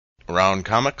Around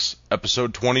Comics,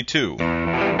 Episode 22.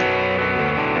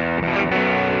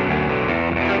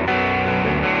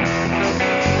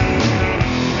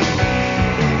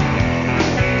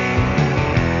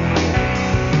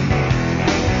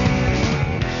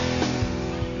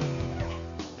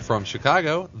 From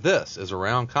Chicago, this is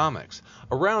Around Comics,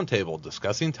 a roundtable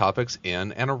discussing topics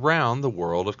in and around the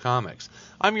world of comics.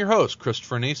 I'm your host,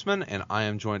 Christopher Niesman, and I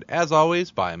am joined, as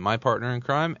always, by my partner in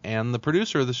crime and the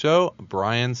producer of the show,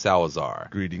 Brian Salazar.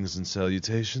 Greetings and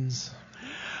salutations.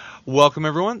 Welcome,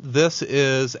 everyone. This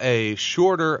is a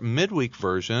shorter midweek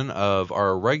version of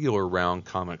our regular Round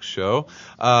Comics show.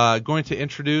 Going to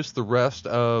introduce the rest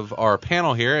of our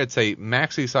panel here. It's a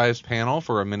maxi-sized panel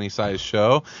for a mini-sized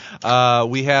show.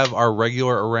 We have our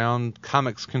regular Around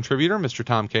Comics contributor, Mr.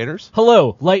 Tom Caters.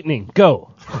 Hello, Lightning, go.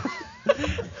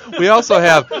 We also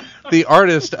have the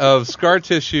artist of Scar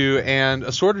Tissue and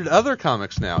assorted other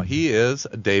comics now. He is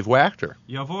Dave Wachter.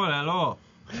 Jawohl, hello.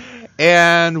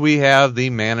 And we have the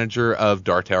manager of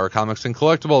Dark Tower Comics and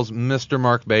Collectibles, Mr.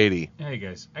 Mark Beatty. Hey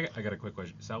guys, I got a quick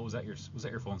question. Sal, was that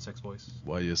your phone sex voice?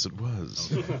 Why, yes, it was.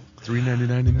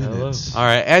 $3.99 a minute. All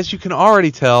right, as you can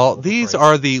already tell, these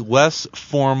are the less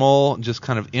formal, just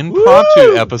kind of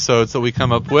impromptu episodes that we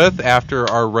come up with after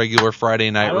our regular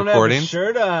Friday night recordings.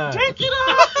 Shirt on. Take it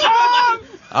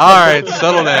off! All right,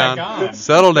 settle down.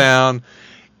 Settle down.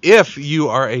 If you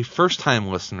are a first-time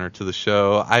listener to the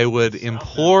show, I would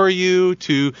implore you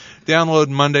to download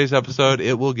Monday's episode.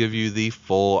 It will give you the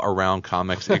full Around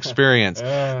Comics experience.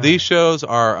 These shows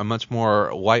are a much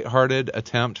more lighthearted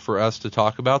attempt for us to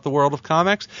talk about the world of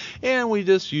comics, and we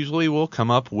just usually will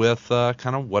come up with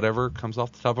kind of whatever comes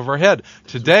off the top of our head.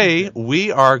 Today,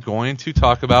 we are going to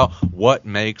talk about what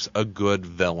makes a good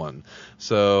villain.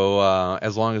 So,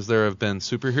 as long as there have been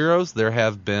superheroes, there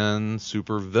have been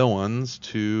supervillains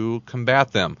to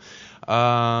combat them.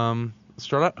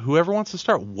 Start out. Whoever wants to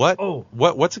start.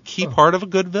 What's a key part of a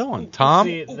good villain? Tom?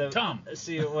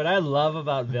 See, what I love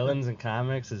about villains in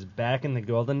comics is back in the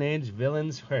Golden Age,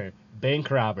 villains were bank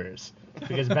robbers.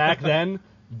 Because back then,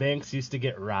 banks used to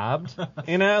get robbed.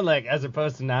 You know, like, as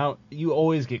opposed to now, you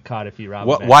always get caught if you rob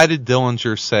a bank. Why did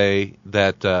Dillinger say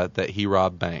that he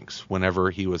robbed banks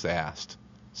whenever he was asked?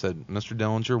 Said, Mr.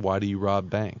 Dillinger, why do you rob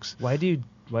banks? Why do you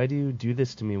do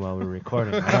this to me while we're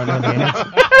recording? I don't know the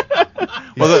answer.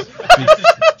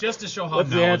 Just to show how What's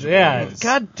the answer? Yeah.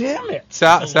 God damn it.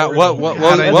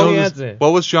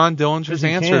 What was John Dillinger's he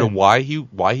answer to can. why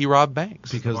he robbed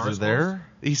banks? Because they're there?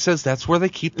 He says that's where they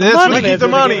keep the That's money. where they keep the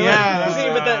money, yeah. See,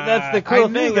 but that's the cool I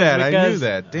knew thing. that, is I because knew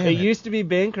that. Damn it it. used to be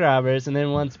bank robbers, and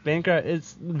then once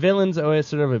villains always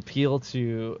sort of appeal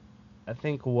to, I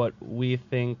think, what we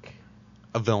think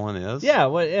A villain is?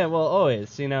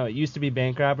 always. You know, it used to be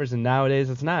bank robbers, and nowadays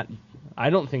it's not. I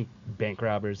don't think bank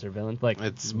robbers are villains. Like,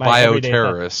 It's my everyday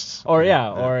bioterrorists. Or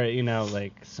or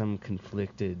like some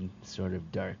conflicted sort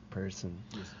of dark person.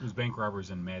 It was bank robbers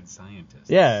and mad scientists.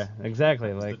 Yeah,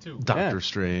 exactly. Like the two. Doctor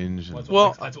Strange. That's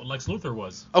Well- what Lex Luthor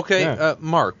was. Okay, Yeah.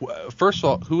 Mark, first of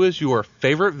all, who is your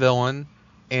favorite villain,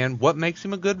 and what makes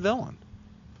him a good villain?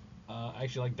 I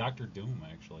actually like Dr. Doom,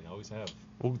 actually. I always have.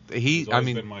 Well, He's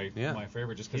always been my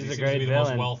favorite, just because He's he a seems to great be the most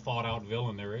villain. well thought out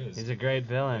villain there is. He's a great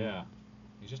villain. Yeah.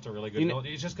 He's just a really good You know-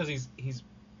 villain. It's just because he's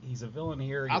a villain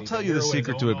here. I'll he's tell a you the hero in his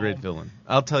secret own to a great home. villain.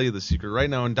 I'll tell you the secret right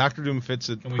now, and Dr. Doom fits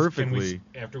it perfectly.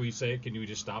 After we say it, can you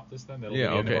just stop this then? That'll Yeah,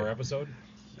 be the end okay. of our episode.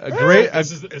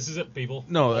 This is it, people.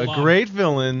 No, Hold a on. great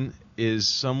villain is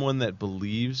someone that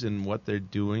believes in what they're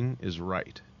doing is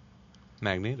right.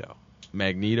 Magneto.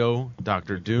 Magneto,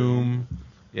 Dr. Doom.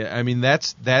 Yeah, I mean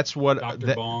that's what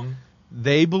Dr. Bong.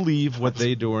 they believe what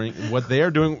they are doing,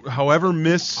 however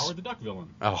Howard the Duck villain.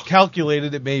 Oh,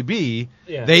 miscalculated it may be.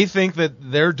 Yeah. They think that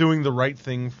they're doing the right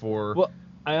thing for. Well,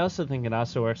 I also think it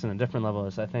also works on a different level.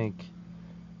 Is I think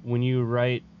when you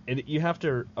write,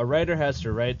 a writer has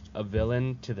to write a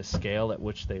villain to the scale at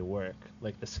which they work.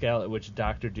 Like the scale at which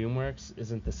Doctor Doom works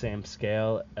isn't the same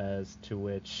scale as to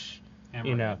which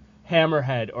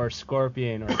Hammerhead or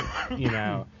Scorpion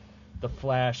or the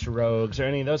Flash Rogues or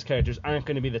any of those characters aren't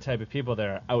going to be the type of people that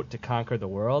are out to conquer the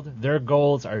world. Their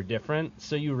goals are different,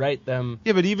 so you write them.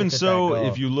 Yeah, but even to fit so, that goal.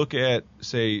 if you look at,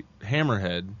 say,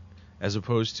 Hammerhead, as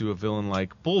opposed to a villain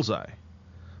like Bullseye,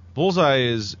 Bullseye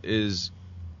is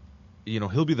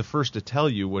he'll be the first to tell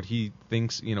you what he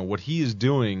thinks, what he is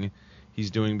doing. He's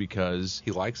doing because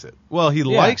he likes it. Well, he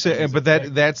likes it, He's but a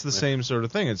prick. that's the same sort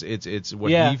of thing. It's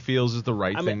what Yeah. he feels is the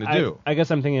right thing to do. I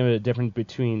guess I'm thinking of a difference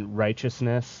between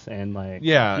righteousness and like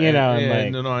Yeah,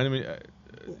 and no, I mean,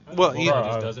 Well, He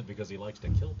just does it because he likes to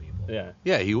kill people. yeah.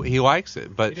 yeah, he likes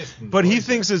it, but but he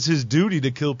thinks it's his duty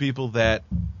to kill people that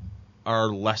are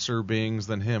lesser beings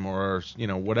than him, or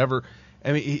are, whatever.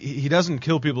 I mean, he doesn't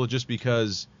kill people just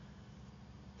because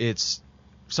it's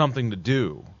something to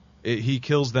do. He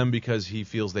kills them because he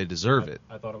feels they deserve it.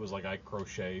 I thought it was like I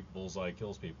crochet, Bullseye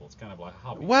kills people. It's kind of like a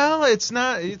hobby. Well, it's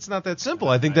not that simple.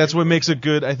 I think that's what makes a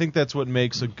good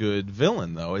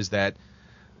villain, though, is that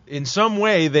in some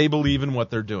way they believe in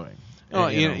what they're doing.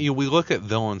 We look at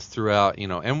villains throughout,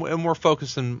 and we're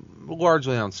focusing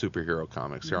largely on superhero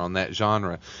comics here, on that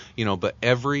genre, but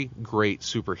every great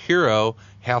superhero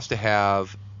has to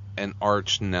have an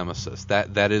arch nemesis.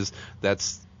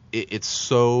 It's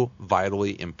so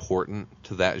vitally important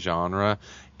to that genre,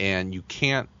 and you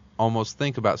can't almost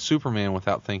think about Superman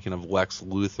without thinking of Lex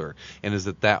Luthor. And is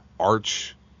it that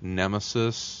arch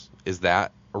nemesis? Is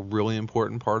that a really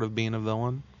important part of being a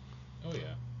villain? Oh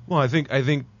yeah. Well, I think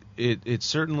it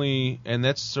certainly, and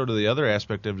that's sort of the other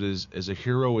aspect of it, is a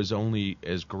hero is only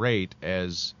as great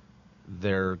as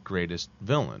their greatest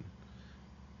villain.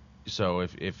 So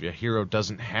if a hero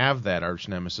doesn't have that arch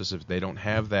nemesis, if they don't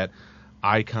have that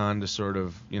icon to sort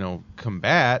of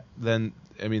combat, then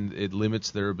it limits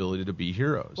their ability to be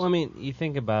heroes. Well, you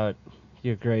think about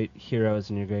your great heroes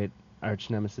and your great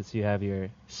arch nemesis. You have your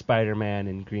Spider-Man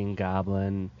and Green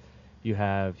Goblin. You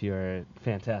have your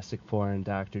Fantastic Four and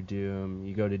Doctor Doom.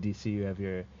 You go to DC, you have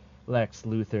your Lex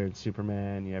Luthor and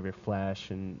Superman. You have your Flash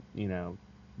and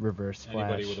Reverse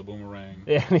Flash. Anybody with a boomerang.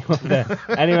 Yeah,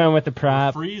 anyone with the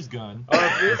prop. Freeze gun. Oh,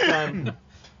 freeze gun.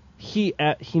 He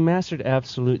mastered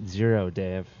Absolute Zero,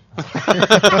 Dave.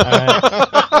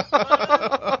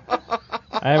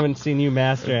 I haven't seen you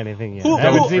master anything yet. I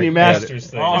haven't seen you master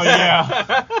things. Oh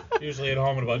yeah. Usually at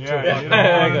home at about 2 o'clock.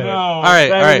 No. All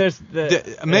right.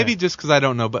 Maybe Yeah. just because I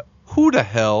don't know, but who the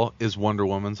hell is Wonder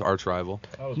Woman's arch rival?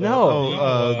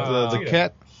 The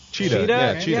cat Cheetah.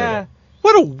 Yeah, Cheetah. Yeah.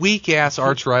 What a weak ass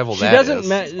arch rival She that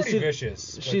doesn't is. She's pretty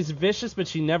vicious. She's vicious, but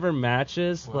she never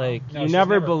matches. Well, like no, you she's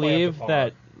never never quite up to believe par.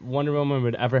 that Wonder Woman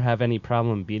would ever have any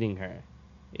problem beating her.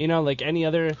 Like any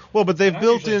other. Well, but they've I'm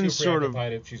built usually in too sort of.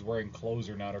 preoccupied if she's wearing clothes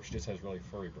or not, or if she just has really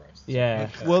furry breasts. Yeah.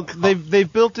 Well,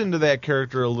 they've built into that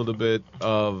character a little bit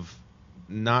of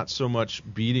not so much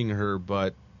beating her,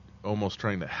 but almost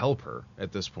trying to help her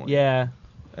at this point. Yeah.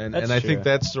 And That's I true. think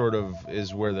that sort of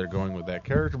is where they're going with that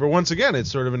character. But once again,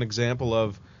 it's sort of an example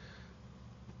of,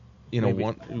 Maybe-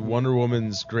 Wonder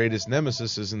Woman's greatest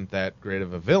nemesis isn't that great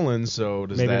of a villain, so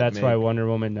does Maybe that that's make... why Wonder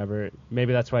Woman never.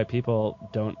 Maybe that's why people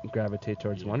don't gravitate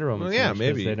towards Wonder Woman. Well, so yeah, much, 'cause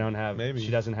maybe. they don't have. Maybe.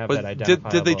 She doesn't have But that did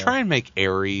identifiable. they try and make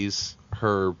Ares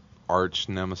her arch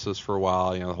nemesis for a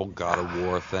while? The whole God of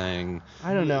War thing.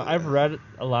 I don't know. I've read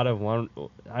a lot of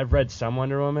I've read some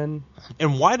Wonder Woman.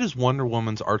 And why does Wonder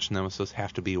Woman's arch nemesis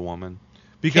have to be a woman?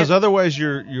 Because otherwise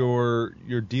you're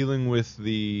dealing with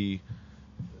the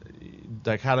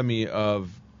dichotomy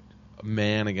of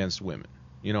man against women,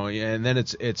 and then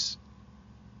it's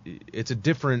a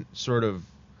different sort of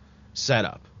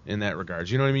setup in that regard.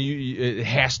 You know what I mean? It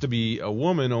has to be a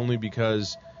woman only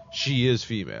because she is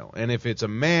female, and if it's a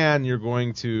man, you're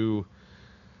going to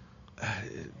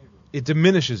it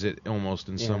diminishes it almost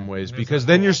in some ways, because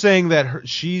then you're saying that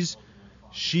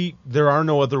there are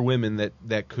no other women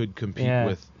that could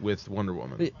compete with Wonder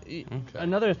Woman.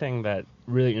 Another thing that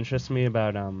really interests me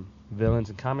about villains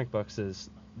in comic books is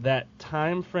that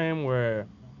time frame where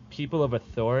people of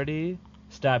authority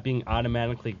stop being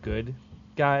automatically good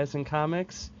guys in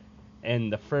comics,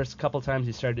 and the first couple times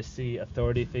you started to see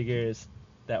authority figures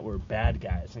that were bad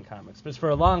guys in comics. But for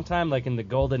a long time, like in the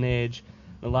Golden Age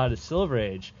and a lot of the Silver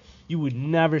Age, you would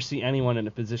never see anyone in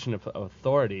a position of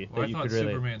authority Well, that I you thought could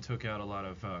really. Superman took out a lot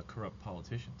of corrupt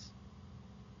politicians.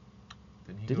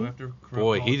 Didn't he Did go he? after corrupt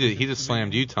Boy, politicians? he just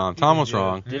slammed you, Tom. Tom was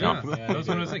wrong. Did No. Yeah, that was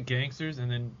when it was like gangsters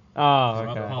and then Oh,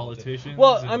 corrupt okay. politicians.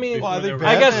 Well, and I mean, before Well, there were-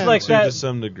 I guess, Batman, like, too, that- to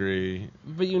some degree.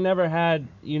 But you never had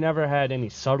any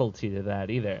subtlety to that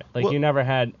either. Like Well- you never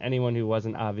had anyone who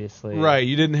wasn't obviously Right,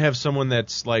 you didn't have someone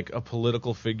that's like a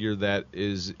political figure that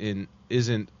isn't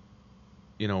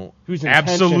Whose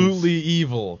absolutely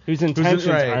evil. whose intentions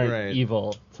right, aren't right.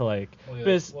 evil to like. Well,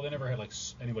 because- they never had like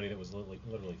anybody that was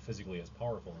literally physically as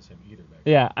powerful as him either back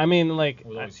yeah, I mean, like It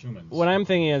was always humans. what I'm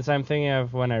thinking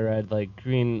of when I read like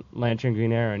Green Lantern,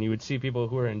 Green Arrow, and you would see people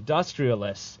who were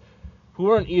industrialists who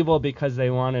weren't evil because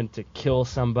they wanted to kill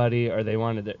somebody or they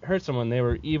wanted to hurt someone. They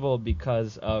were evil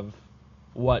because of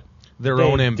what Their they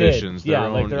own did. ambitions. Yeah, their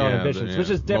like own, their own yeah, ambitions, yeah,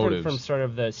 which is different motives. from sort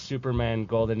of the Superman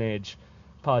Golden Age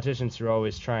politicians who are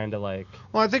always trying to like.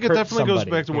 Well, I think it hurt definitely goes somebody,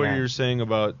 back to what yeah. you're saying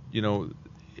about,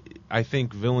 I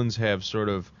think villains have sort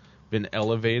of been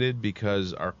elevated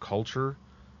because our culture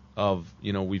of,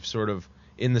 we've sort of,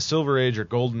 in the Silver Age or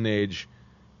Golden Age,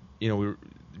 we were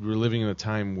living in a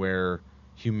time where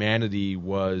humanity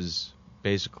was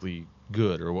basically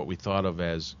good, or what we thought of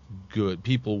as good.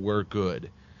 People were good.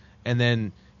 And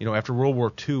then, after World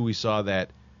War II, we saw that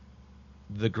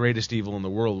the greatest evil in the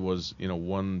world was,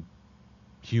 one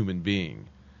human being.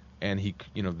 And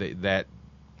that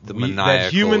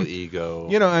maniacal ego.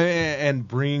 And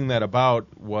bringing that about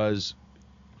was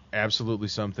absolutely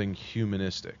something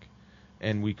humanistic.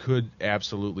 And we could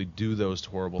absolutely do those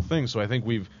horrible things. So I think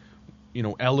we've,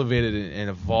 elevated and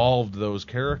evolved those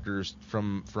characters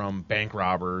from bank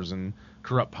robbers and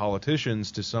corrupt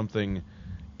politicians to something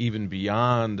even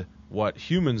beyond what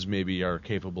humans maybe are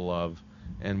capable of,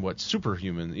 and what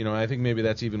superhumans. I think maybe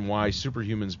that's even why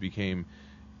superhumans became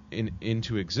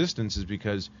into existence, is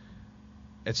because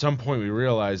at some point we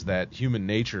realized that human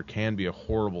nature can be a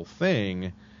horrible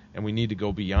thing, and we need to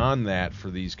go beyond that for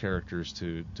these characters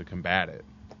to combat it.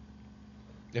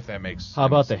 If that makes How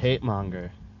about the sense. hate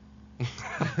monger?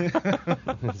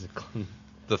 I'm surprised.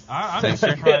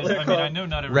 I mean, I know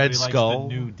not everybody Red likes Skull.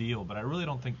 the New Deal, but I really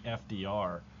don't think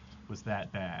FDR was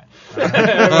that bad.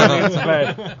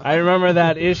 I remember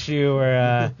that issue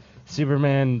where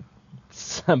Superman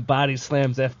body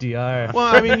slams FDR. Well,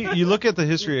 I mean, you look at the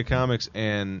history of comics,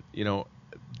 and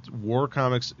war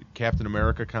comics, Captain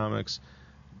America comics,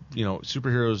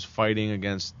 superheroes fighting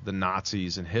against the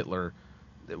Nazis and Hitler.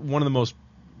 One of the most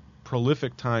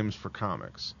prolific times for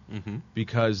comics,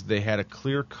 because they had a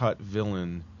clear-cut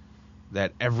villain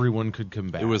that everyone could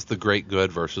combat. It was the great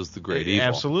good versus the great evil.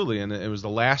 Absolutely, and it was the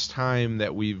last time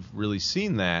that we've really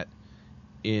seen that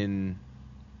in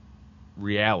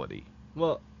reality.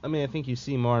 Well, I mean, I think you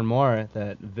see more and more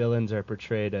that villains are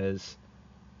portrayed as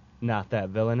not that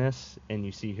villainous, and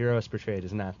you see heroes portrayed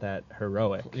as not that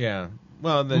heroic. Yeah.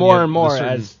 Well, then More and more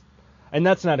as... And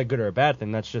that's not a good or a bad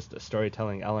thing. That's just a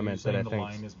storytelling element that I think... the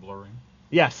line is blurring?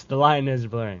 Yes, the line is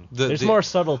blurring. There's more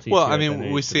subtlety Well, to I it than mean, there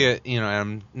we used to see be. it, and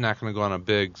I'm not going to go on a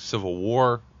big Civil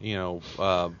War,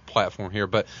 platform here,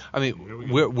 but, I mean,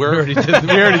 we're we already did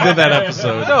that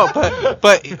episode. No,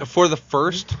 but for the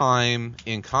first time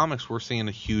in comics, we're seeing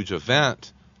a huge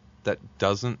event that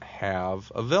doesn't have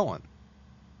a villain.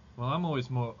 Well, I'm always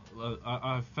more...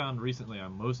 I've found recently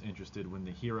I'm most interested when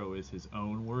the hero is his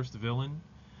own worst villain.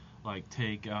 Like,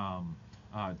 take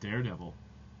Daredevil.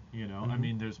 I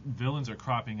mean, there's villains are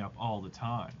cropping up all the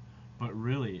time. But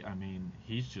really, I mean,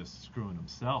 he's just screwing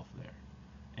himself there.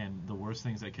 And the worst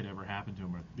things that could ever happen to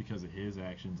him are because of his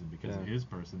actions and because of his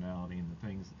personality and the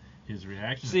things, his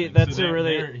reactions. See, to things. that's So a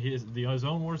really... his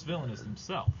own worst villain is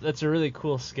himself. That's a really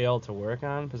cool scale to work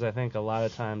on, because I think a lot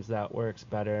of times that works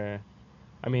better.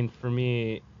 I mean, for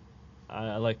me,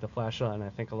 I like the Flash a lot, and I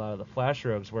think a lot of the Flash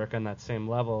rogues work on that same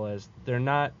level, as they're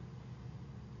not...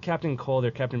 Captain Cold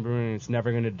or Captain Boomerang is never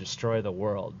going to destroy the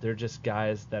world. They're just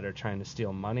guys that are trying to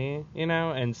steal money,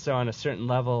 and so on a certain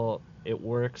level, it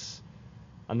works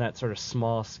on that sort of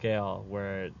small scale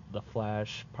where the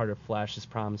Flash, part of Flash's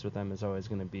problems with them is always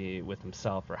going to be with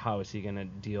himself, or how is he going to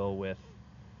deal with...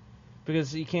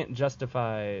 Because you can't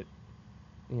justify...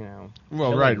 Well,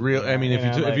 killing, right. I mean,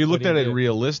 if you looked at it do?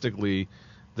 realistically,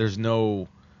 there's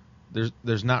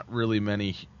not really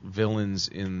many villains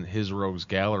in his rogues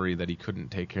gallery that he couldn't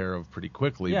take care of pretty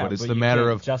quickly. Yeah, but it's but the you matter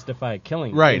can't of justify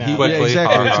killing. right. Quickly,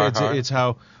 Exactly. It's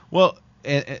how well,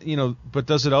 but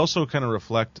does it also kind of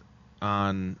reflect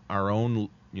on our own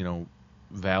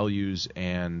values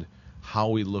and how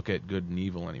we look at good and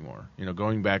evil anymore?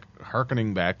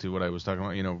 Harkening back to what I was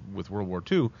talking about, with World War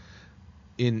II.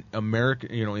 In America,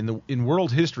 in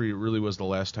world history, it really was the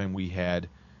last time we had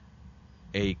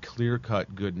a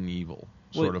clear-cut good and evil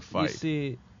sort of fight. You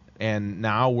see, and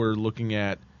now we're looking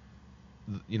at,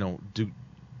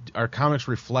 are comics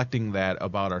reflecting that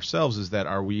about ourselves? Is that,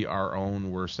 are we our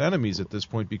own worst enemies at this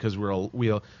point because what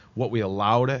we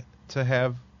allow to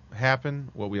have happen,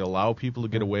 what we allow people to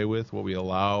get away with, what we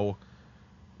allow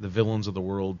the villains of the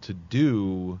world to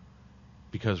do,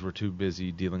 because we're too busy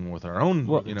dealing with our own,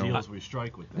 The deals we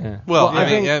strike with them. yeah. Well, I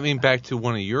I mean, back to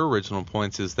one of your original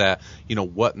points is that,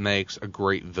 what makes a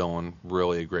great villain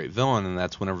really a great villain, and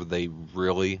that's whenever they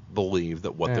really believe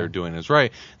that what they're doing is right.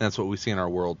 And that's what we see in our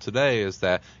world today is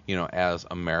that, as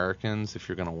Americans, if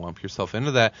you're going to lump yourself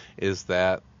into that, is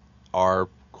that our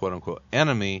quote-unquote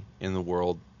enemy in the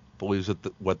world believes that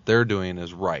what they're doing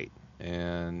is right.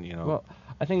 And, Well,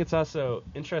 I think it's also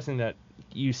interesting that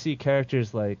you see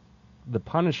characters like the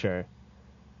Punisher,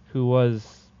 who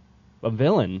was a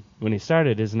villain when he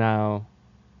started, is now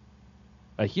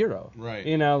a hero. Right.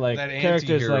 Like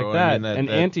characters anti-hero, like that. that An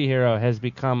anti-hero has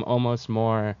become almost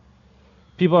more...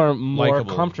 People are more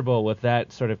Likeable. comfortable with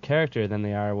that sort of character than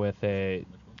they are with a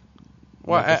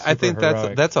Well, like a I think super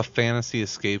heroic- that's a fantasy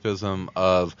escapism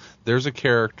of there's a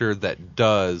character that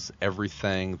does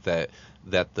everything that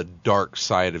the dark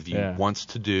side of you Yeah. wants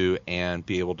to do and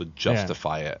be able to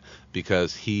justify it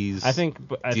because he's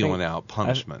dealing out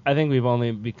punishment. I think we've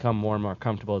only become more and more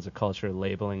comfortable as a culture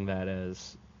labeling that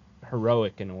as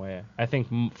heroic in a way. I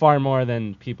think far more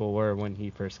than people were when he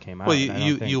first came out. Well, I don't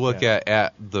you think- look yeah.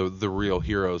 at the real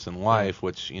heroes in life,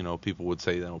 which people would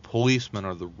say policemen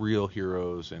are the real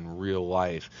heroes in real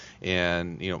life.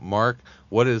 And Mark,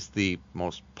 what is the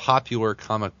most popular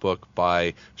comic book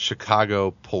by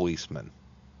Chicago policemen?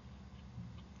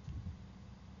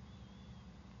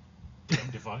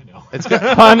 If I know. It's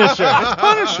got Punisher.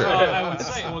 Punisher. I would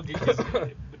say, well, because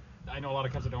I know a lot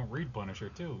of kids that don't read Punisher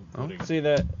too. Including,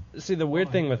 See the weird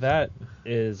thing with that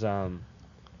is,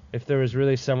 if there was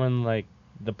really someone like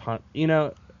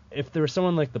if there was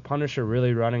someone like the Punisher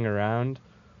really running around,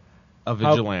 A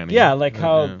how- vigilante.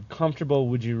 how Yeah. comfortable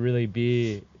would you really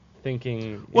be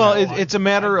thinking? Well, know, it's a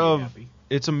matter I'd be of happy.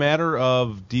 it's a matter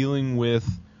of dealing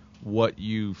with what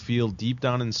you feel deep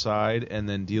down inside, and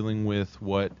then dealing with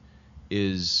what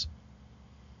is,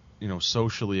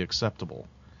 socially acceptable.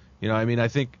 I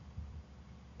think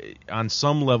on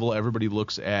some level everybody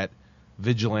looks at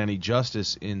vigilante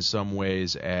justice in some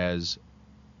ways as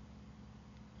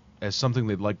something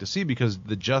they'd like to see because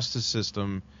the justice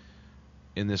system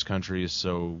in this country is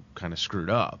so kind of screwed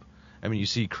up. I mean, you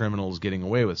see criminals getting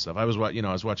away with stuff. I was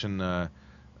watching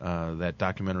that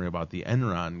documentary about the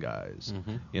Enron guys.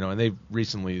 And they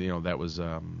recently, that was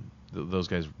those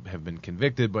guys have been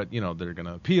convicted, but they're going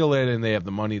to appeal it, and they have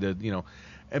the money to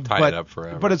Tie it up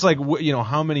forever. But it's like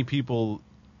how many people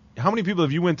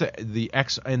if you went to the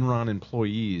ex-Enron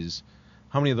employees,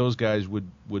 how many of those guys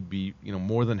would be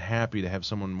more than happy to have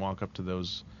someone walk up to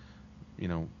those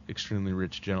extremely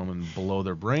rich gentlemen, blow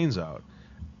their brains out?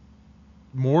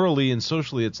 Morally and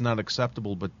socially, it's not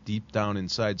acceptable, but deep down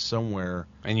inside somewhere,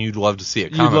 and you'd love to see a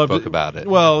you'd comic love book to- about it.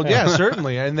 Well, yeah,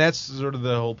 certainly, and that's sort of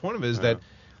the whole point of it is that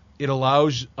it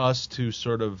allows us to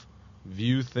sort of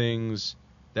view things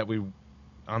that we,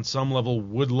 on some level,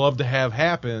 would love to have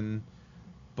happen,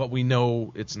 but we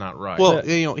know it's not right. Well,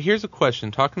 here's a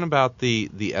question: talking about the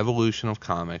evolution of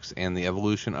comics and the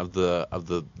evolution of the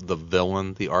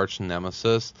villain, the arch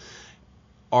nemesis.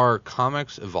 Are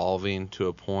comics evolving to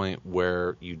a point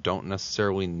where you don't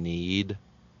necessarily need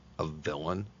a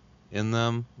villain in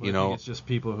them? Well, I think it's just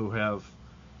people who have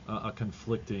a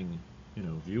conflicting,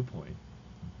 viewpoint,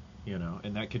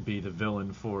 and that could be the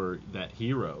villain for that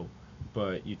hero,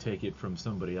 but you take it from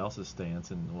somebody else's stance,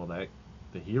 and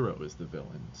the hero is the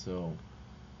villain. So,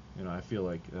 I feel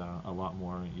like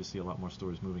you see a lot more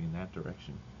stories moving in that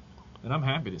direction, and I'm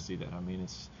happy to see that. I mean,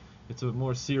 it's a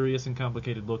more serious and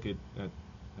complicated look at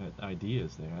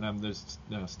ideas there, and there's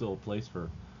still a place for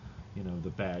the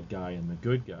bad guy and the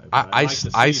good guy. But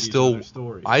I still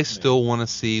still want to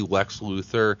see Lex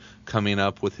Luthor coming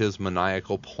up with his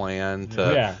maniacal plan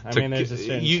to. I mean, there's a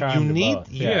certain you charm to need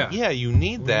both. you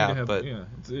need that, but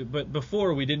but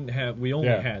before we didn't have, we only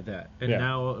Yeah. had that, and Yeah.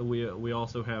 now we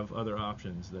also have other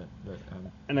options that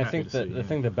I'm And I happy think to that see, the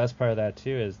thing, the best part of that too,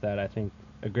 is that I think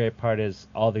a great part is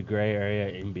all the gray area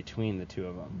in between the two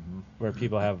of them, where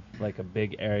people have like a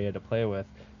big area to play with.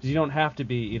 Because you don't have to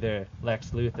be either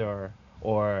Lex Luthor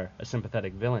or a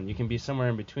sympathetic villain. You can be somewhere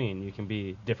in between. You can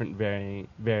be different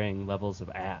varying levels of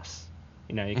ass.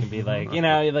 You can be like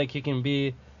you can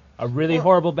be a really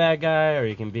horrible bad guy, or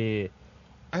you can be.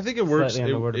 I think it works.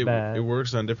 Slightly on the word of bad. It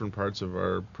works on different parts of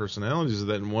our personalities.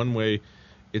 That in one way,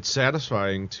 it's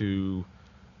satisfying to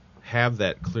have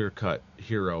that clear-cut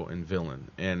hero and villain,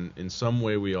 and in some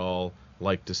way, we all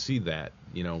like to see that.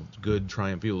 Good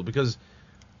triumph evil, because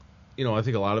I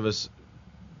think a lot of us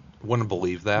want to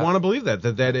believe that. want to believe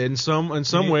that in some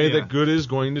way yeah. that good is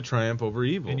going to triumph over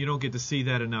evil. And you don't get to see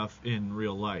that enough in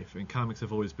real life. And comics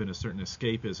have always been a certain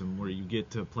escapism where you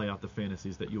get to play out the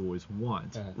fantasies that you always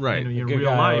want. Right. In good real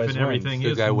guy life, always and everything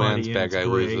wins. is Good guy muddy wins, and bad it's guy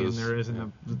gray, loses. and there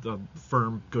isn't a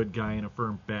firm good guy and a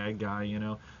firm bad guy.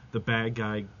 The bad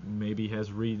guy maybe has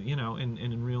and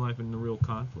in real life in the real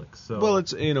conflicts. So well,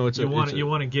 it's you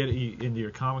want to get into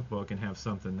your comic book and have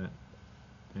something that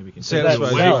maybe can Satisfies take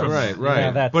That away sells. from Right, that.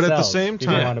 right. That But at the sells. same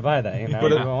People time- want to buy that.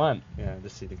 But People want to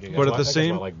see the good guy. But at the I think that's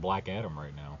same- why I like Black Adam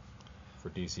right now for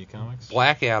DC Comics.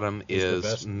 Black Adam He's the is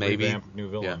best maybe revamped new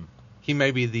villain. he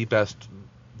may be the best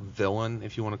villain,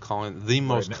 if you want to call him the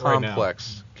most right now.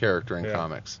 complex character in Yeah.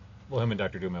 comics. Well, him and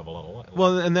Dr. Doom have a lot of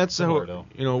Well, and that's Similar, how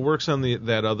though. it works on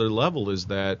that other level. Is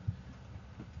that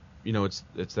it's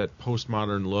that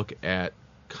postmodern look at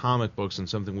comic books and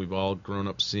something we've all grown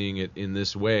up seeing it in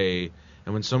this way.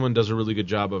 And when someone does a really good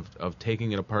job of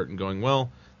taking it apart and going, well,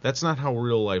 that's not how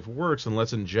real life works, and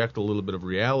let's inject a little bit of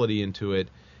reality into it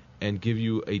and give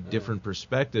you a different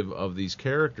perspective of these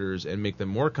characters and make them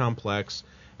more complex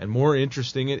and more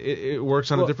interesting. It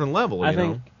works on a different level, you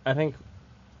know? I think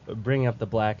bringing up the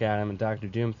Black Adam and Doctor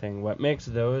Doom thing, what makes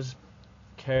those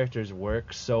characters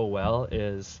work so well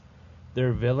is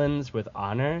they're villains with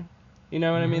honor. You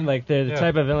know what I mean? Like, they're the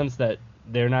type of villains that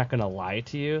they're not going to lie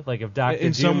to you. Like, if Doctor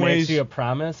Doom makes you a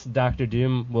promise, Doctor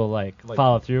Doom will, like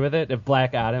follow through with it. If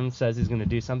Black Adam says he's going to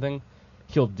do something,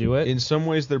 he'll do it. In some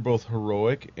ways, they're both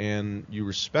heroic, and you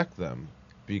respect them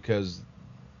because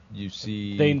you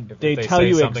see... They tell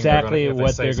you exactly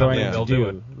what they're going to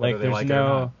do. Like, there's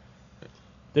no...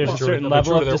 There's a certain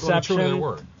level of deception.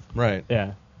 Right.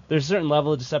 Yeah. There's a certain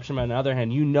level of deception, but on the other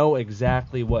hand, you know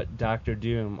exactly what Doctor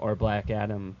Doom or Black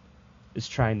Adam is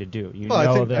trying to do.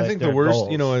 I think the worst,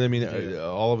 goals. I mean,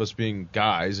 all of us being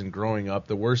guys and growing up,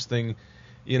 the worst thing,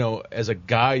 as a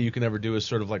guy you can ever do is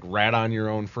sort of like rat on your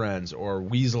own friends or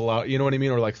weasel out, you know what I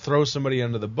mean? Or like throw somebody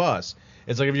under the bus.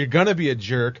 It's like if you're going to be a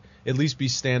jerk, at least be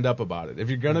stand up about it. If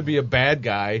you're going to be a bad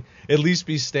guy, at least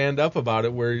be stand up about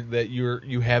it where that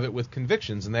you have it with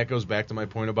convictions. And that goes back to my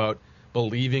point about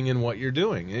believing in what you're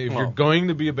doing. If you're going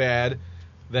to be bad,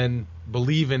 then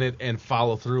believe in it and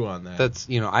follow through on that. That's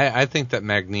I think that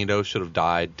Magneto should have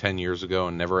died 10 years ago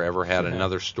and never ever had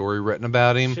another story written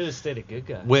about him. Should have stayed a good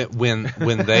guy.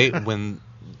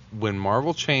 When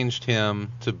Marvel changed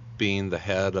him to being the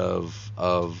head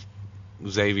of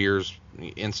Xavier's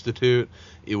Institute,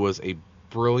 it was a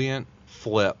brilliant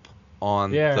flip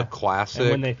on the classic.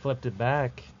 And when they flipped it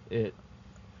back, it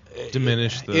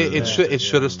diminished the. It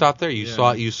should have stopped there. You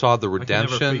saw the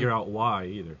redemption. I can never figure out why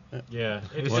either. Yeah,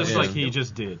 it's just like he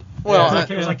just did. Well,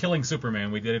 it was like killing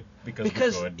Superman. We did it because we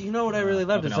could. You know what I really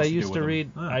loved is I used to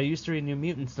read New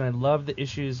Mutants, and I loved the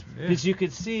issues because you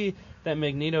could see that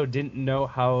Magneto didn't know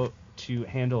how to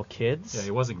handle kids. Yeah,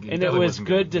 he wasn't. And it was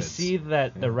good to see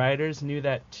that the writers knew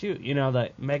that too.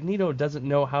 That Magneto doesn't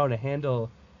know how to handle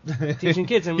teaching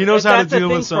kids, and he knows how to deal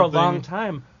with something for a long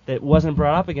time. That wasn't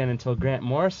brought up again until Grant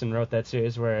Morrison wrote that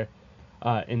series where,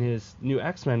 in his new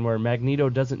X-Men, where Magneto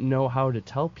doesn't know how to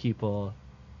tell people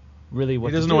really what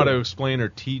to do. He doesn't know how to explain or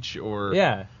teach or...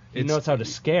 Yeah, he knows how to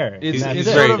scare. It's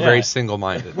very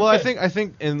single-minded. Well, I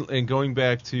think, and going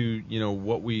back to,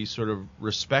 what we sort of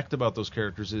respect about those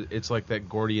characters, it's like that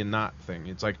Gordian knot thing.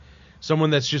 It's like someone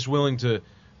that's just willing to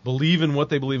believe in what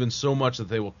they believe in so much that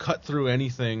they will cut through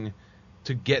anything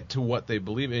to get to what they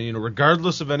believe in,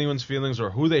 regardless of anyone's feelings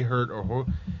or who they hurt or who,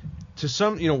 to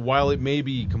some, while it may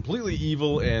be completely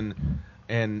evil and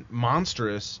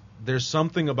monstrous, there's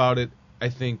something about it, I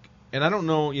think, and I don't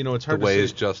know, it's hard to say. The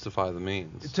ways justify the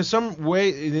means. To some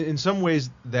way, in some ways,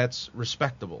 that's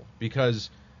respectable because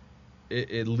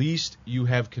at least you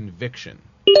have conviction.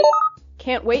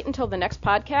 Can't wait until the next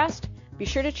podcast? Be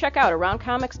sure to check out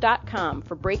AroundComics.com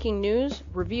for breaking news,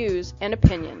 reviews, and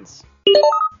opinions.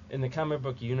 In the comic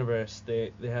book universe,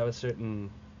 they have a certain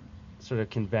sort of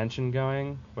convention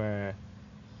going where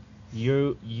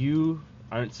you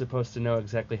aren't supposed to know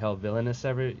exactly how villainous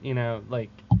like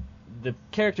the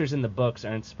characters in the books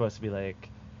aren't supposed to be like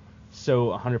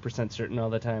so 100% certain all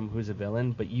the time who's a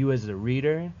villain, but you as a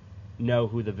reader know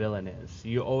who the villain is.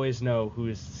 You always know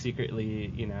who's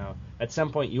secretly, at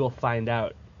some point you will find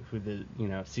out who the,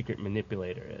 secret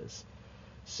manipulator is.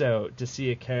 So to see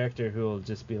a character who will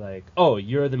just be like, "Oh,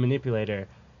 you're the manipulator.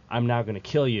 I'm now going to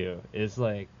kill you," is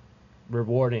like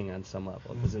rewarding on some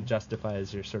level because it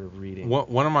justifies your sort of reading.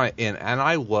 One of my and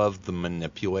I love the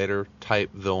manipulator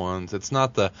type villains. It's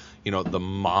not the the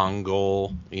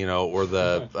Mongol or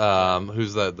the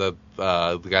who's the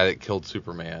guy that killed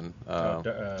Superman.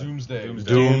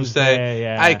 Doomsday.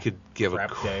 Yeah. I could give a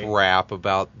crap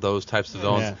about those types of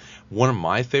villains. Yeah. One of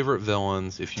my favorite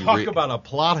villains, if you talk about a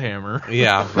plot hammer.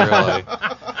 Yeah, really.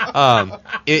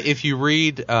 If you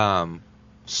read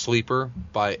Sleeper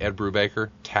by Ed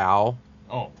Brubaker, Tau.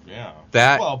 Oh yeah.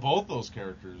 Both those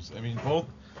characters. I mean, both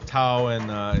Tau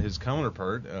and his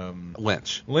counterpart,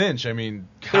 Lynch. I mean,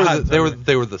 God, they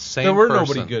were the same. There were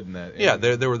person. Nobody good in that. Yeah,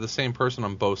 they were the same person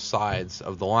on both sides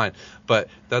of the line. But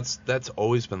that's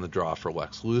always been the draw for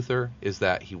Lex Luthor, is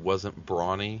that he wasn't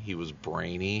brawny, he was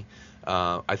brainy.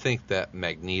 I think that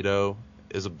Magneto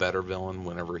is a better villain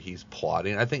whenever he's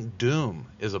plotting. I think Doom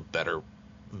is a better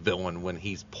villain when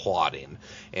he's plotting,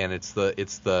 and it's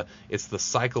the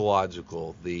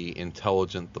psychological, the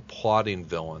intelligent, the plotting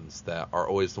villains that are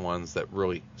always the ones that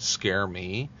really scare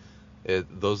me.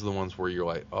 Those are the ones where you're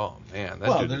like, oh man,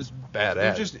 that dude is badass.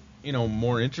 They're just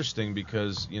more interesting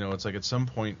because it's like at some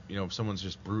point if someone's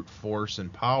just brute force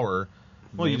and power,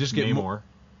 well, you just get more.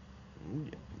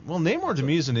 Well, Namor to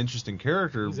me is an interesting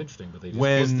character. He's interesting, but they just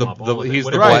When twist the- him up the- all the he's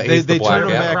way. the right, black- he's they the turn him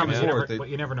Black back Adam, and yeah. forth. But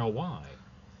you never know why.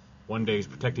 One day he's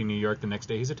protecting New York, the next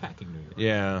day he's attacking New York.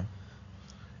 Yeah.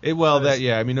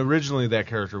 I mean, originally that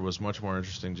character was much more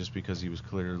interesting just because he was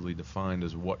clearly defined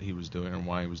as what he was doing and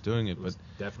why he was doing it. He was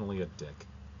definitely a dick.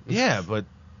 But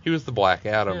He was the Black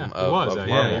Adam Yeah, of, he was. of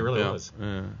Yeah, Marvel. he really yeah. was.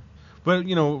 but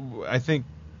I think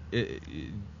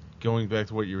going back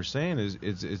to what you were saying is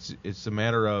it's a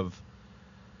matter of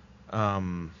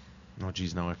oh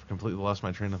geez, now I've completely lost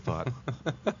my train of thought.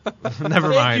 Never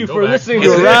mind. Thank you Go for back. listening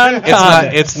It's, to Ron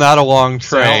Comics. it's not a long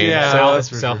train. yeah. Sal, that's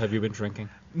for Sal, sure. have you been drinking?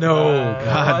 No,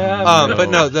 God. But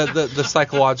no, the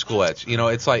psychological edge.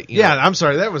 It's like Yeah, I'm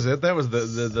sorry. That was it. That was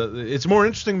the. It's more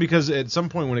interesting because at some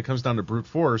point when it comes down to brute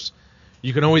force,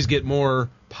 you can always get more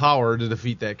power to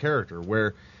defeat that character.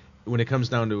 Where when it comes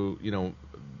down to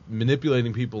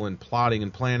manipulating people and plotting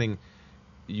and planning,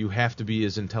 you have to be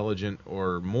as intelligent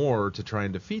or more to try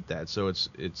and defeat that. So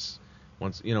it's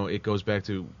once it goes back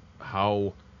to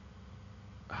how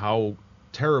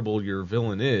terrible your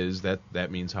villain is.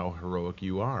 That means how heroic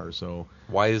you are. So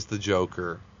why is the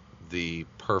Joker the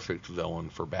perfect villain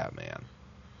for Batman?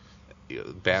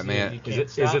 Batman. Is it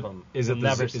the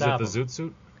zoot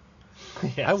suit?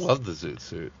 I love the Zoot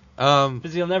suit.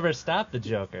 Because he'll never stop the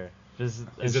Joker. Is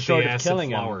As it the short of acid killing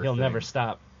him, flower he'll thing? never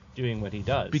stop doing what he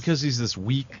does. because he's this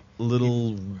weak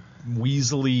little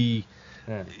weaselly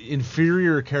Yeah.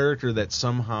 inferior character that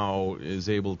somehow is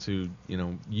able to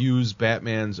use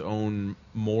Batman's own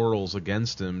morals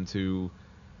against him to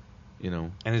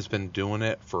And has been doing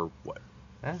it for what?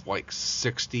 Huh? Like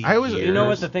 60 years. You know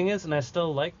what the thing is, and I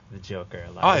still like the Joker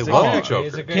a lot. I He's a love the character. Joker.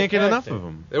 He's a great can't get enough character.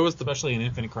 of him. It was the Especially in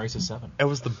Infinite Crisis 7. it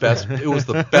was the best. It was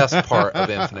the best part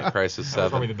of Infinite Crisis That was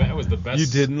probably 7. it was the best You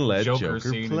didn't let Joker Joker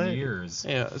scene play. in years.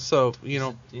 Yeah. So Yeah,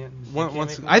 you once can't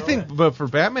make him I go think, away. but for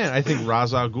Batman, I think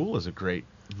Ra's al Ghul is a great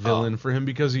villain for him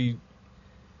because he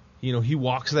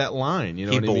walks that line. You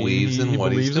know, He what I mean? believes in he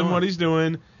what he's believes in doing. what he's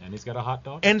doing. And he's got a hot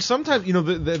dog. And sometimes,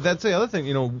 that's the other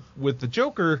thing. With the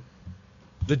Joker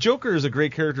is a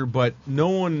great character, but no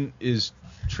one is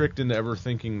tricked into ever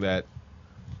thinking that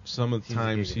some of the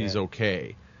times he's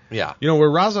okay. yeah. Where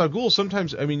Ra's al Ghul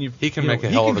sometimes, I mean, He can make a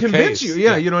hell of a convince case. you.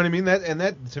 Yeah, Yeah. you know what I mean.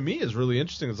 That to me is really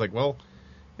interesting. It's like, well,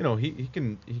 he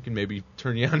can maybe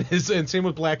turn you on his. And same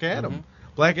with Black Adam. Mm-hmm.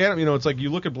 Black Adam, it's like you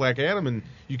look at Black Adam and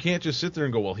you can't just sit there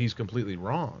and go, well, he's completely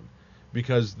wrong,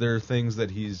 because there are things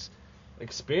that he's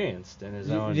experienced in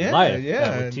his own Yeah, life yeah,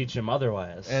 that would and- teach him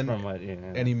otherwise. and- from what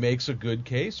and he makes a good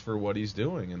case for what he's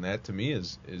doing, and that to me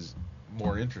is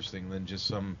more interesting than just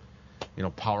some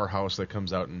powerhouse that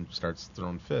comes out and starts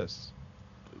throwing fists.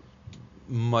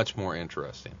 Much more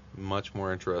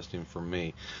interesting for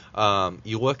me.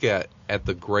 You look at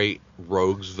the great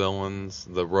rogues villains,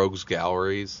 the rogues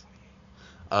galleries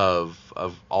of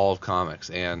all of comics,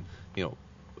 and in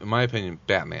my opinion,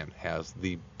 Batman has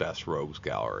the best rogues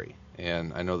gallery.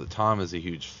 And I know that Tom is a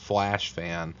huge Flash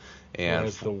fan, and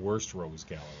It's the worst Rogues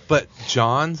Gallery. but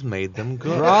John's made them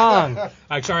good. Wrong.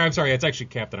 I'm sorry. It's actually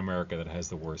Captain America that has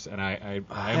the worst. And I am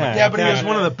a Yeah, Yeah, but he Cap has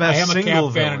one of the best I am a single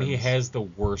Cap fan, and he villains. has the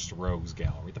worst Rogues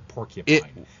Gallery. The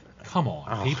Porcupine. Come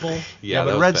on, people. Yeah, but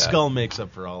that was Red bad. Skull makes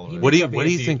up for all of it. What do you I think what do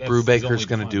you it's think the- that's his Brubaker's only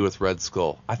going to do fun. with Red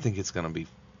Skull? I think it's going to be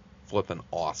flipping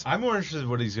awesome. I'm more interested in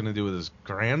what he's going to do with his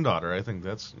granddaughter. I think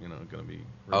that's going to be.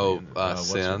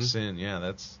 what's her Sin? Sin? Yeah,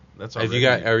 that's. Have you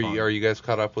got? Are you guys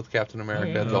caught up with Captain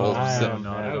America? The whole I Sin- am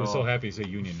not I at was all. so happy to say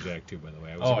Union Jack too. By the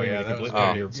way, I was Oh agreeing yeah, with that you was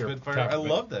completely. great. Your Spitfire. topic, I but-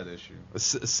 love that issue.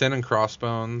 Sin and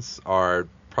Crossbones are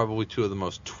probably two of the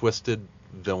most twisted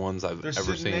villains I've They're ever Sid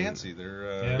and seen. Nancy.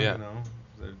 They're Yeah.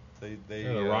 they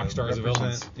Yeah, the rock stars of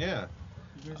represent- villains. Yeah.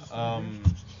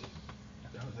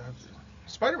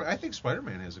 Spider-Man. I think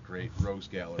Spider-Man has a great rogues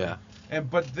gallery. Yeah.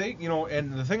 But they,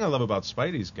 and the thing I love about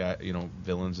Spidey's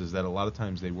villains is that a lot of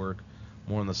times they work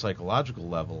more on the psychological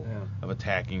level of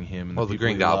attacking him. And Well, the people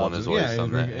Green he Goblin loves. has always Yeah, done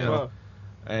and, that, you yeah. know,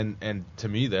 and to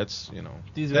me that's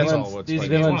These that's villains- all what these Spidey He's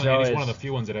villains one, of, and he's always- one of the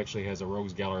few ones that actually has a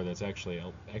rogues gallery that's actually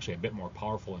a bit more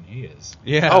powerful than he is.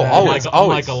 Yeah. Oh, always.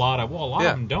 Unlike a lot of Yeah. of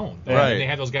them don't. Right. They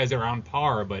have those guys that are on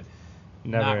par, but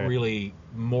Never. not really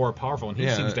more powerful. And he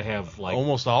Yeah. seems to have like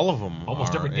almost all of them.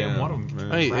 almost every damn one of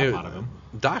them. Hey, Crap out of him.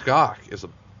 Doc Ock is a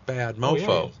bad Oh, yeah,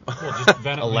 mofo. he is. Well, just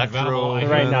Venom. Electro, I hate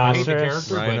the Rhinoceros,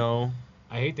 character, but Rhino.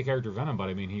 I hate the character Venom, but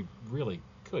I mean he really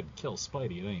could kill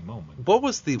Spidey at any moment. What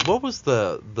was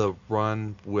the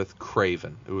run with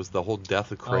Craven? It was the whole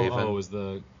death of Craven. Oh, it was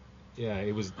the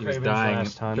he was Craven's dying.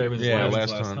 Last Hunt. Craven's Yeah,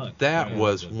 last Last Hunt. That Yeah,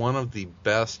 was it one of the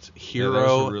best that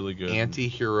hero, was really good.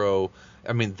 anti-hero.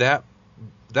 I mean, that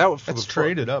That's That's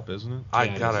traded up, isn't it? I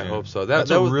Yeah, God, I yeah. hope so. That's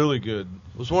that a was, really good.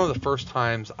 was one of the first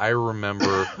times I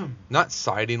remember not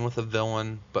siding with a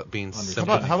villain, but being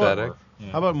Understanding. sympathetic.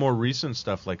 Yeah. How about more recent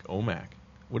stuff like OMAC?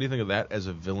 What do you think of that as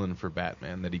a villain for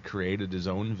Batman? That he created his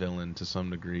own villain to some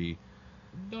degree.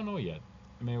 Don't know yet.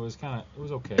 I mean, it was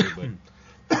okay, but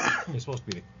it's supposed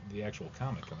to be the actual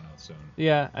comic coming out soon.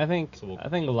 Yeah, I think So we'll-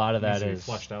 a lot of Needs that to be is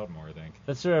fleshed out more. I think.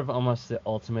 that's sort of almost the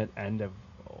ultimate end of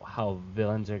how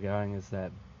villains are going. Is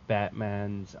that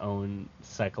Batman's own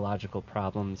psychological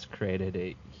problems created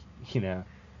a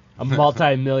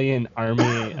multi-million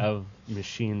army of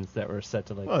machines that were set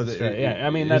to destroy. Yeah, I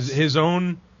mean that's his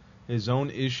own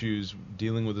issues,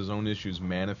 dealing with his own issues,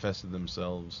 manifested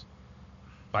themselves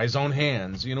by his own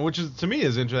hands. Which is to me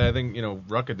is interesting. I think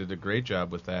Rucka did a great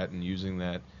job with that and using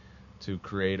that to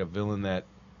create a villain that.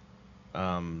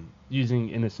 using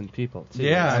innocent people too.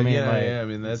 Yeah, I mean, I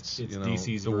mean that's It's you know,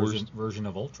 DC's the worst. version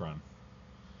of Ultron.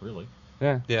 Really.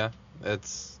 Yeah,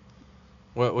 it's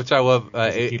which I love.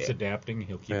 As he keeps adapting,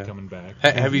 he'll keep yeah. coming back.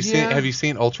 Have you Yeah.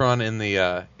 seen Ultron in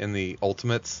the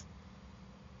Ultimates?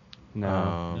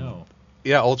 No. No.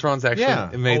 Yeah, Ultron's actually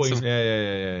Yeah. it made Oh, he's- some.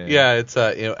 Yeah. Yeah, it's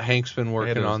Hank's been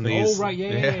working those on things. these. Oh right,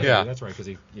 yeah. Yeah. That's right, because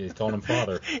he's calling him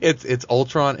father. It's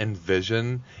Ultron and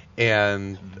Vision,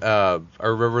 and I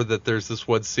remember that there's this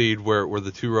one scene where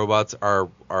the two robots are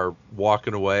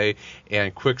walking away,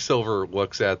 and Quicksilver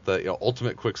looks at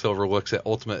Ultimate Quicksilver looks at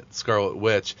Ultimate Scarlet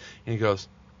Witch, and he goes,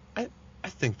 I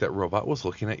think that robot was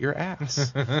looking at your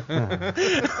ass.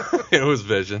 It was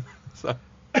Vision. So.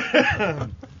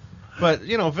 But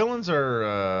villains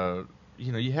are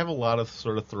you have a lot of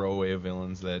sort of throwaway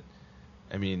villains that,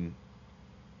 I mean.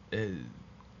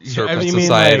 Serpent You mean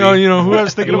Society. like- who I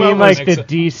was thinking You about mean was like the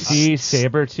DC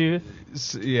Sabretooth?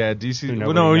 Yeah, DC. Who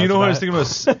Well, nobody no, knows you know what I was about.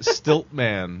 thinking about?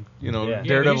 Stiltman. Yeah. Yeah,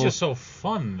 Daredevil. he's just so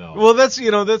fun though. Well, that's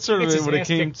sort Gets of his what it ass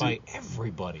came kicked to. by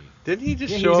everybody. Didn't he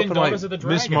just Yeah, he show was up in in Daughters of the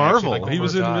Dragon. Miss actually, Marvel. like, He oh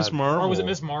was my in God. Miss Marvel. Or was it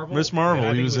Miss Marvel? Miss Marvel. Yeah,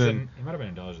 I He think was in. He might have been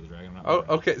in Daughters of the Dragon. I'm not Oh,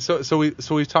 sure. okay.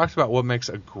 So we've talked about what makes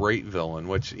a great villain,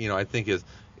 which I think is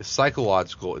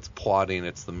psychological. It's plotting.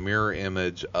 It's the mirror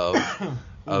image of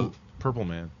Purple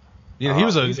Man. Yeah, he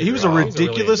was a He's really ridiculous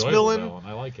ridiculous villain.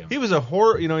 I like him. He was a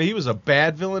horror. He was a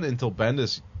bad villain until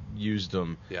Bendis used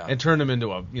him and turned him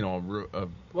into a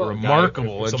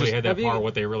remarkable. If somebody and had that power,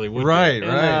 what they really would. right, be.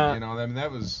 right. And, I mean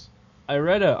that was. I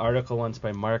read an article once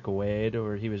by Mark Waid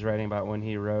where he was writing about when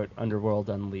he wrote Underworld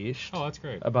Unleashed. Oh, that's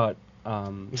great. About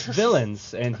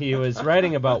villains, and he was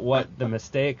writing about what the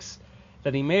mistakes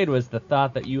that he made was the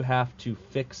thought that you have to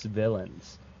fix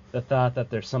villains, the thought that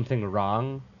there's something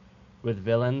wrong with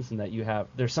villains, and that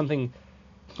there's something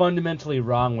fundamentally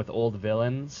wrong with old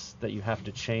villains, that you have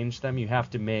to change them. You have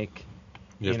to make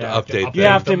you have to update you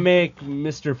them. have to make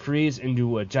Mr. Freeze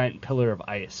into a giant pillar of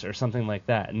ice or something like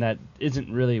that, and that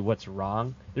isn't really what's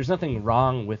wrong. There's nothing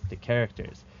wrong with the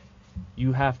characters.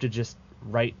 You have to just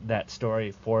write that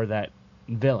story for that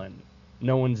villain.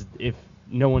 If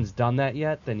no one's done that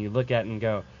yet, then you look at it and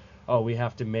go, oh, we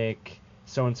have to make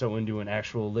so-and-so into an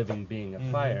actual living being of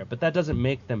fire. But that doesn't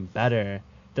make them better.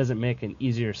 Doesn't make an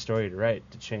easier story to write,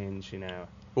 to change,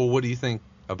 Well, what do you think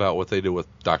about what they did with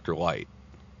Dr. Light?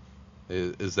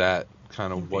 Is that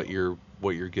kind of what you're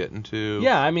getting to?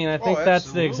 Yeah, I mean, I think that's the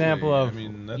absolutely. example of I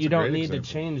mean, that's you a don't great need to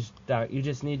example. change. You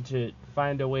just need to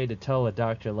find a way to tell a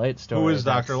Dr. Light story. Who is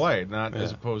that's- Dr. Light? Not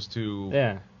as Yeah. opposed to.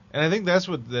 Yeah. And I think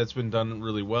that's been done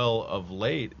really well of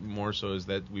late. More so is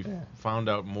that we've found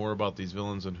out more about these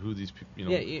villains and who these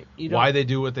people, Yeah, you don't- why they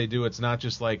do what they do. It's not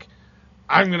just like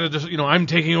I'm gonna just, I'm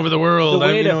taking over the world. The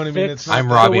way you to know what I mean? fix- It's not I'm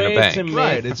the robbing a way bank. to make-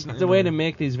 Right, it's- the way to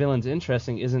make these villains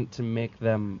interesting isn't to make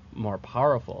them more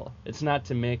powerful. It's not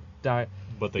to make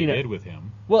But they did with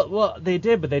him. Well, they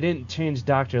did, but they didn't change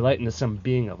Dr. Light into some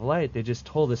being of light. They just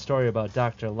told a story about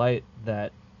Dr. Light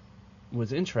that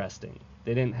was interesting.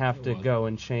 They didn't have to go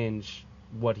and change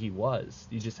what he was.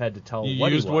 You just had to tell you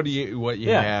what used he was. what you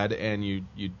Yeah. had, and you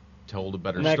told a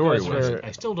better And that story goes with for- it.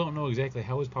 I still don't know exactly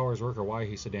how his powers work or why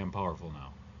he's so damn powerful now.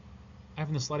 I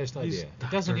haven't the slightest idea.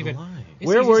 It doesn't even.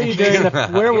 Where were you during the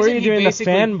Where were you during the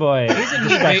fanboy Isn't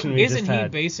discussion we isn't just he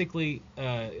had? basically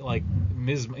like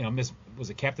Ms. Was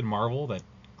it Captain Marvel, that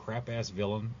crap ass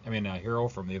villain? I mean, hero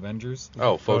from the Avengers.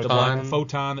 Oh, The black Photon.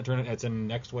 photon that turned. That's in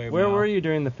Next Wave. Where now. were you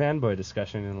during the fanboy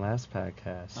discussion in the last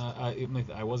podcast?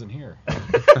 I wasn't here.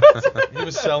 He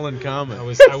was selling comics.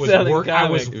 I was Selling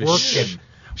working.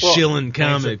 Shilling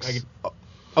comics. I could-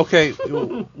 Okay,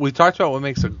 we talked about what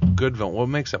makes a good villain. What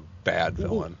makes a bad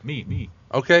villain? Me.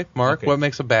 Okay, Mark, Okay. what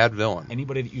makes a bad villain?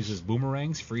 Anybody that uses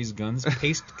boomerangs, freeze guns,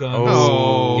 paste guns,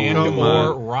 Oh, and come or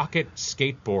on. rocket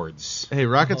skateboards. Hey,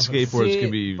 rocket skateboards See, can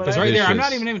be but Because right there, I'm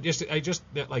not vicious. even. I just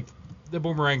that, like the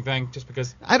boomerang thing, just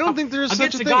because. I don't think there's such a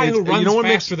Against thing. a guy who It's- runs you know what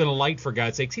faster makes than a light, for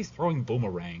God's sakes, he's throwing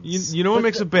boomerangs. you know what But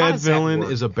makes a how bad does that villain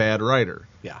work? is a bad writer.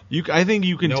 Yeah. I think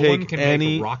you can no take one can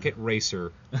any. make a rocket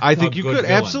racer. I think a you good could.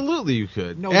 villain. Absolutely, you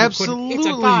could. No, you couldn't. Absolutely, It's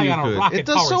a guy you on a could. rocket It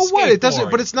does so powered what? It doesn't.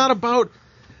 skateboard. But it's not about.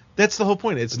 That's the whole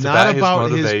point. It's It's not about about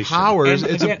his his motivation. powers.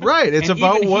 And It's again- right. It's and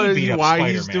about even he what beat up why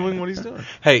he's Spider-Man. doing what he's doing.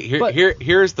 Hey, But-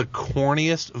 here's the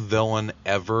corniest villain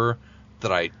ever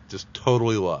that I just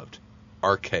totally loved.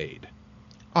 Arcade.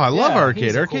 Oh, I love Yeah, Arcade.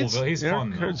 he's a cool Arcade's villain. He's fun,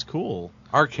 though. Arcade's cool.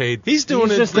 Arcade. He's doing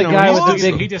He's it. just the you know, guy he's with the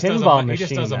awesome. big He just does pinball he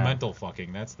just does a machine, mental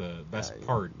fucking. That's the best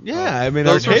part. Yeah, I mean,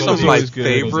 Those are Arcade some was of my always good.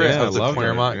 favorite Yeah, I of the loved it,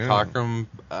 Claremont yeah. Cockrum.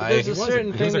 There's a was a-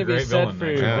 certain he thing was a to be great said villain, for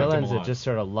man. your Yeah. villains Liked him a that lot. just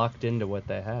sort of lucked into what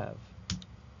they have.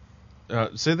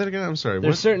 Say that again. I'm sorry.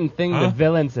 There's What? certain things Huh? that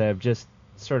villains have just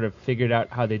sort of figured out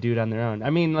how they do it on their own. I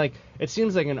mean, like, it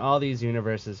seems like in all these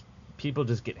universes, people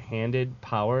just get handed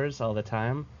powers all the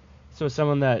time. So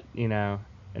someone that,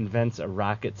 invents a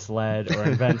rocket sled or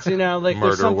invents, like, there's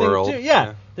Murder something World. to,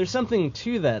 Yeah. there's something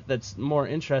to that that's more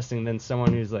interesting than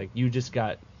someone who's like, you just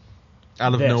got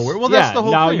Out of this. nowhere. Well, that's Yeah, the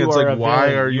whole now thing. you It's are like, a why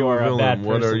villain. are you You are a a villain? bad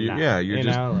What are person you? now, Yeah, you're you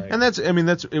just. know, like- And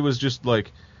that's. It was just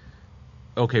like,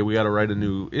 okay, we got to write a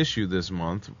new issue this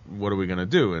month. What are we gonna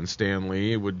do? And Stan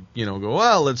Lee would, go,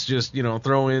 well, let's just,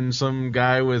 throw in some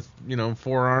guy with,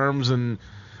 4 arms and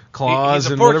claws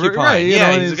He's a and whatever. porcupine. Right,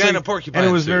 Yeah, and he's a it's guy in like- a porcupine And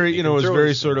it was suit. very, He it can was throw very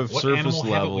his- sort of What surface animal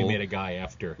haven't level. we made a guy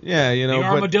after? Yeah, The but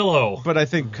armadillo. but I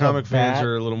think comic fans bat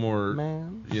are a little more,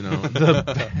 man.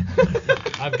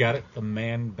 I've got it. The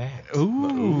man bat.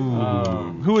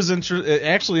 Ooh, who is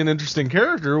actually an interesting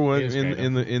character when He is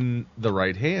kind of. in the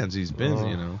right hands. He's been,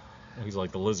 Well, he's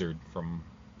like the lizard from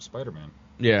Spider-Man.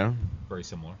 yeah. Very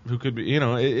similar. Who could be,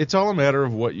 it's all a matter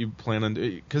of what you plan on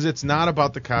doing, because it's not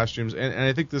about the costumes, and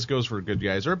I think this goes for good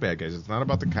guys or bad guys. It's not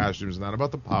about the costumes, it's not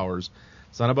about the powers,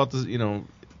 it's not about the,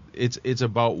 it's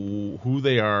about who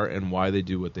they are and why they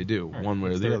do what they do, Right. one way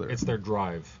or It's the their- other. It's their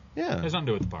drive. Yeah, It has nothing to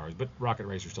do with the powers, but Rocket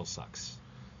Racer still sucks.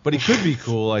 but he could be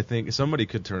cool. I think somebody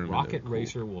could turn him Rocket into cool.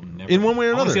 Racer will never. In one way or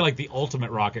I want another. to see like the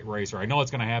ultimate Rocket Racer. I know it's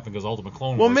going to happen because Ultimate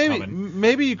Clone Well, Wars coming.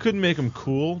 maybe you couldn't make him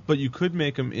cool, but you could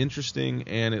make him interesting,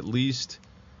 and at least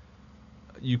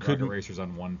you Rocket could. Racer's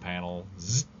on one panel.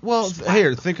 Zzz. Well,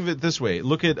 here, think of it this way.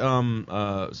 Look at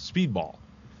Speedball.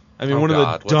 I mean, Oh, one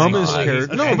God, of the what's dumbest he-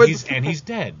 characters. No, and but he's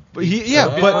dead. But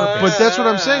but that's what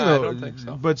I'm saying though. I don't think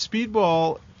so. But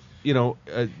Speedball,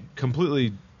 a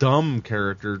completely dumb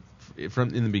character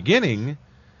from in the beginning,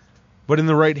 but in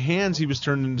the right hands, he was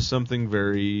turned into something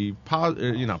very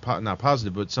not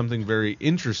positive, but something very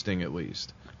interesting at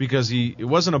least, because it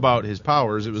wasn't about his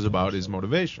powers, it was about his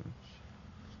motivation.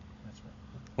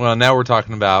 Well, now we're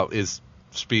talking about is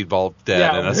Speedball dead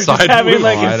Yeah, in we're a just side. having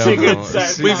like I a don't secret know.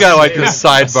 side. We've got like a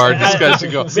sidebar discussion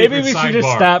going. Maybe we Secret should just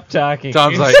sidebar. stop talking.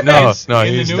 Tom's In- like, no,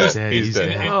 in he's the newest, dead. He's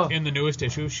dead. Oh. In the newest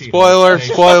issue, She Spoiler,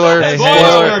 spoiler, Hey,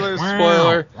 spoiler, hey.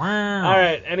 spoiler. All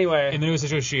right. Anyway, In the newest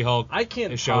issue of She-Hulk, I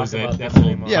can't it shows talk that about that this little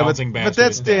anymore. Yeah, but bouncing bastard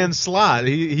that's is Dan dead. Slott.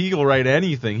 He'll write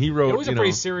anything. He wrote. It was a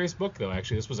pretty serious book, though.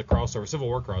 Actually, this was a crossover, Civil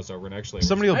War crossover, and actually,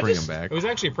 Somebody will I bring just- him back. it was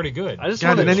actually pretty good. I just God,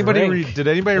 want did to anybody drink. read? Did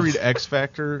anybody read X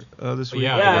Factor this week?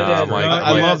 Yeah, Yeah, I did. Mike,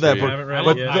 I love that I book. haven't read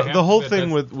But it yet. the whole That- thing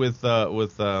that's-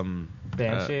 with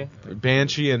Banshee.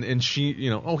 Banshee and she,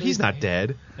 he's not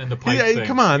dead. And the pipe Yeah, thing.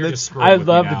 come on, You're that's- just screwing I with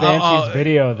me loved now. Banshee's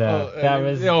video though. That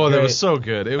was that great. was so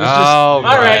good. It was All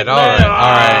just right, all right, all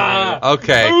right.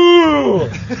 Okay. Ooh,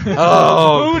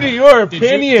 Oh, ooh to your Did you,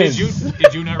 opinions.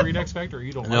 did you not read X Factor? Or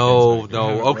you don't no, like X Factor?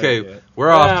 no. Okay, yet. we're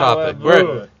off Yeah, topic.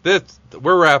 well,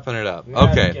 We're wrapping it up. We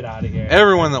gotta Okay. Get out of here.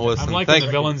 Everyone that listens, I'm liking thank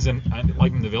the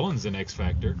villains in X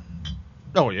Factor.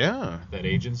 oh yeah, That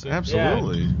agency.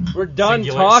 absolutely. We're done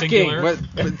Singular- talking. singular. But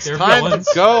it's They're time villains.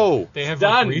 to go. They have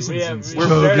Done. like, reasons We have- and we stuff.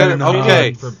 started Good a enough. video.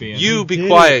 Okay, For being- you be did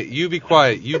quiet. You be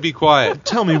quiet. You be quiet.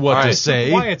 Tell me what All to right. say.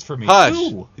 Quiet's for me Hush.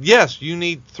 too. Yes, you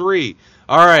need 3.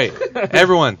 All right,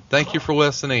 everyone. Thank you for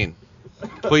listening.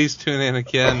 Please tune in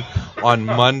again on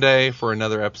Monday for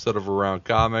another episode of Around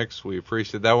Comics. We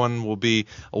appreciate that one. Will be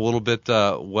a little bit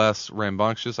less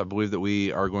rambunctious. I believe that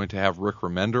we are going to have Rick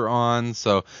Remender on,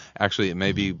 so actually it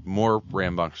may be more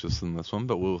rambunctious than this one,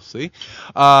 but we'll see.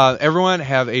 Everyone,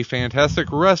 have a fantastic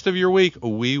rest of your week.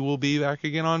 We will be back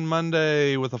again on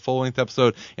Monday with a full-length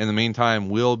episode. In the meantime,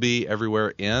 we'll be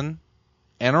everywhere in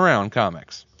and around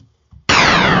comics.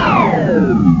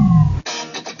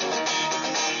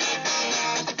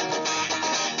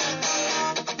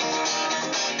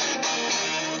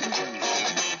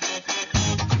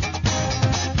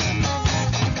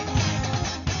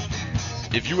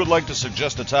 If you would like to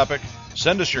suggest a topic,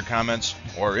 send us your comments,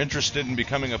 or are interested in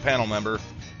becoming a panel member,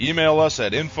 email us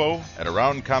at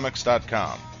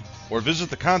info@aroundcomics.com. or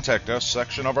visit the Contact Us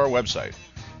section of our website.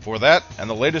 For that and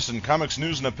the latest in comics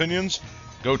news and opinions,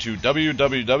 go to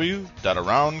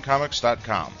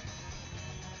www.aroundcomics.com.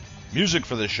 Music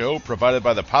for the show provided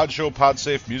by the Podshow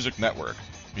Podsafe Music Network.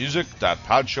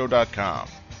 music.podshow.com.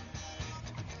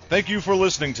 Thank you for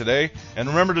listening today, and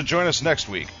remember to join us next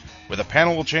week, where the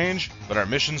panel will change, but our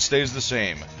mission stays the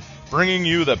same, bringing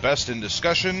you the best in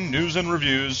discussion, news, and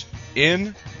reviews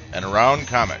in and around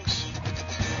comics.